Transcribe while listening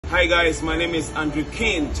Hi guys, my name is Andrew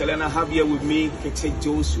King. Charlie, and I have here with me KECHE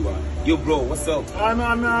Joshua. Yo bro, what's up? I'm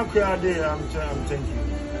thank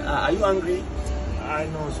you. Are you hungry? I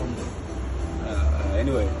know something.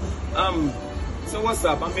 Anyway, so what's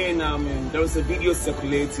up? I mean, there was a video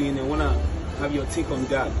circulating. I wanna have your take on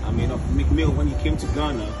that. I mean, of meekmill when he came to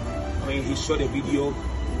Ghana. I mean, he shot a video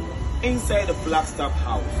inside the flagstaff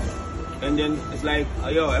house. And then it's like,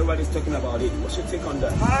 yo, everybody's talking about it. What's your take on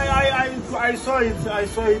that? I saw it. I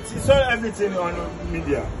saw everything on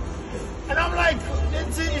media. And I'm like,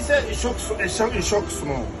 it shocks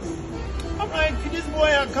small. I'm like, this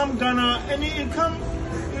boy come Ghana and he come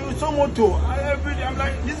with some moto. I'm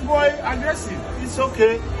like, this boy aggressive. It's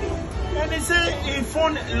okay. And he say his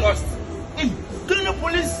phone lost. Hey, Ghana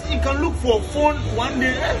police, he can look for phone one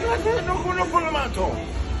day. No problem at all.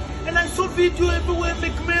 And I saw video everywhere,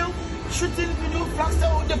 meekmill. Shooting video,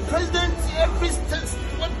 flagstaff, the president,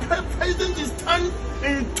 the president is stand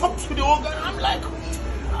and he talks to the organ. I'm like,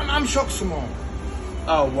 I'm shocked small.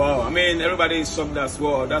 Oh wow, I mean everybody is shocked as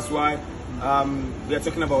well. That's why we are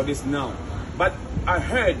talking about this now. But I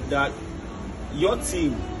heard that your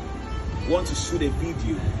team want to shoot a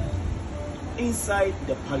video inside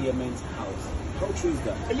the Parliament House. How true is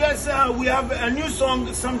that? Yes, we have a new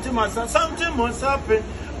song, Something Must Happen.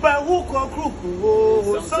 But who call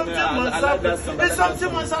crook?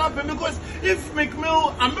 Something must happen because if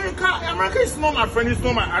meekmill, America is not my friend, it's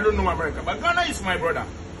not my, I don't know America, but Ghana is my brother.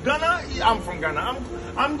 Ghana, I'm from Ghana.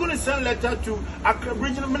 I'm going to send letter to Accra,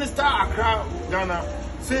 Regional Minister Accra, Ghana.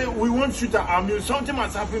 Say we want to shoot our music. Something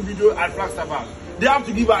must happen video at Flagstaff House. They have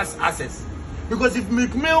to give us access because if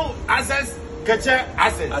meekmill access, KECHE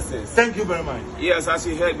access. Thank you very much. Yes, as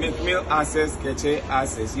you heard, meekmill access, KECHE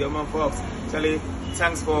access. Yeah, man, folks. Charlie,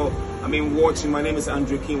 thanks for watching. My name is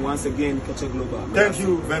Andrew King. Once again, KECHE Global. Thank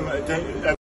you very much.